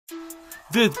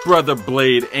This brother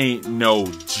Blade ain't no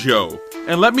joke.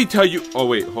 And let me tell you, oh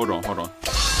wait, hold on.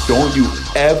 Don't you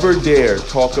ever dare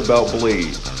talk about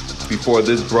Blade before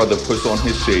this brother puts on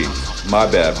his shades. My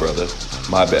bad, brother.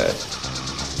 My bad.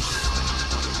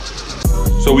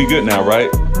 So we good now, right?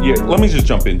 Yeah, let me just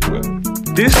jump into it.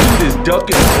 This dude is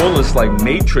ducking bullets like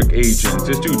Matrix agents.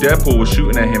 This dude Deadpool was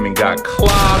shooting at him and got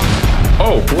clocked.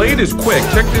 Oh, Blade is quick.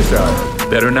 Check this out.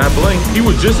 Better not blink. He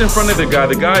was just in front of the guy.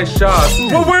 The guy shot.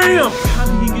 Well, where him? How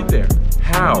did he get there?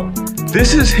 How?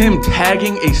 This is him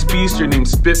tagging a speedster named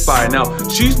Spitfire. Now,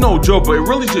 she's no joke, but it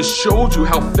really just shows you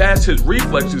how fast his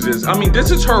reflexes is. I mean, this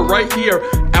is her right here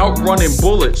outrunning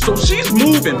bullets. So she's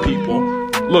moving, people.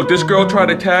 Look, this girl tried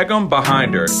to tag him,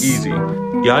 behind her, easy.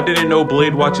 Y'all didn't know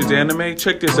Blade watches anime?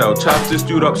 Check this out, chops this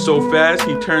dude up so fast,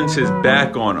 he turns his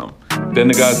back on him. Then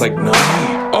the guy's like, no.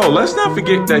 Oh, let's not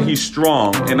forget that he's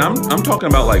strong, and I'm talking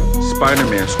about like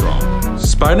Spider-Man strong.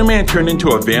 Spider-Man turned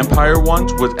into a vampire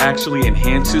once, was actually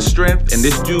enhanced his strength, and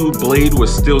this dude, Blade,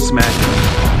 was still smacking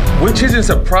him. Which isn't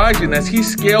surprising as he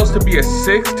scales to be a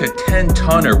 6 to 10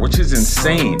 tonner, which is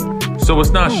insane. So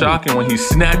it's not shocking when he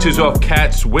snatches off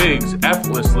Cat's wigs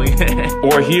effortlessly.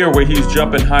 Or here where he's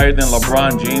jumping higher than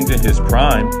LeBron James in his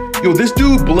prime. Yo, this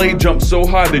dude Blade jumped so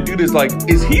high, the dude is like,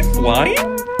 is he flying?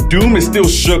 Doom is still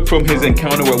shook from his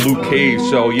encounter with Luke Cage,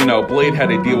 so, you know, Blade had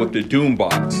to deal with the Doom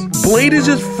bots. Blade is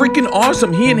just freaking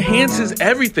awesome. He enhances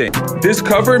everything. This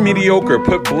cover, mediocre.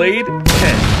 Put Blade,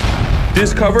 10.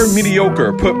 This cover,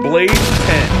 mediocre. Put Blade,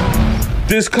 10.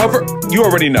 This cover, you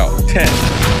already know, 10.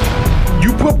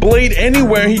 You put Blade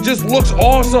anywhere, he just looks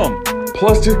awesome.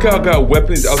 Plus, this guy got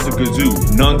weapons out the kazoo,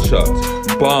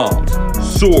 nunchucks, bombs,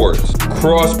 swords,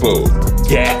 crossbows,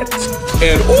 gats,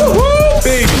 and ooh,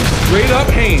 baby, straight up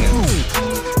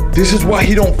hands. This is why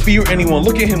he don't fear anyone.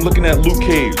 Look at him looking at Luke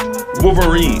Cage,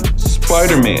 Wolverine,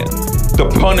 Spider-Man,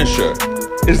 the Punisher.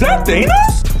 Is that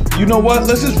Thanos? You know what?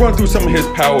 Let's just run through some of his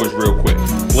powers real quick.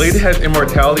 Blade has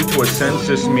immortality to a sense,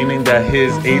 just meaning that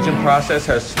his aging process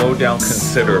has slowed down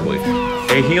considerably.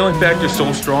 A healing factor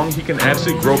so strong, he can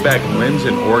actually grow back limbs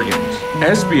and organs.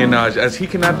 Espionage, as he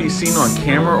cannot be seen on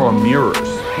camera or mirrors.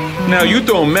 Now you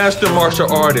throw master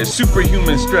martial artist,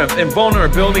 superhuman strength,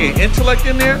 invulnerability, and intellect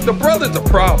in there, the brother's a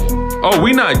problem. Oh,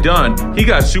 we not done. He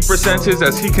got super senses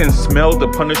as he can smell the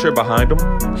Punisher behind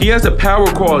him. He has a power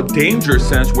called Danger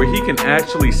Sense where he can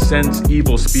actually sense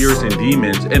evil spirits and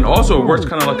demons, and also works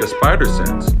kind of like a spider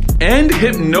sense. And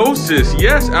hypnosis.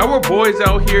 Yes, our boy's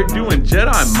out here doing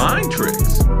Jedi mind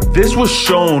tricks. This was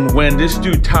shown when this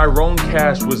dude Tyrone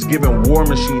Cash was given War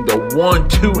Machine the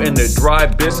 1-2 and the dry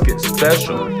biscuit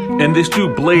special. And this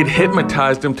dude Blade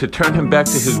hypnotized him to turn him back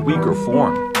to his weaker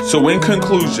form. So in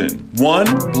conclusion,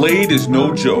 1, Blade is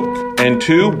no joke. And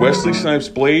 2, Wesley Snipes'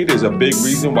 Blade is a big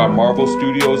reason why Marvel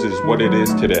Studios is what it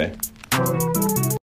is today.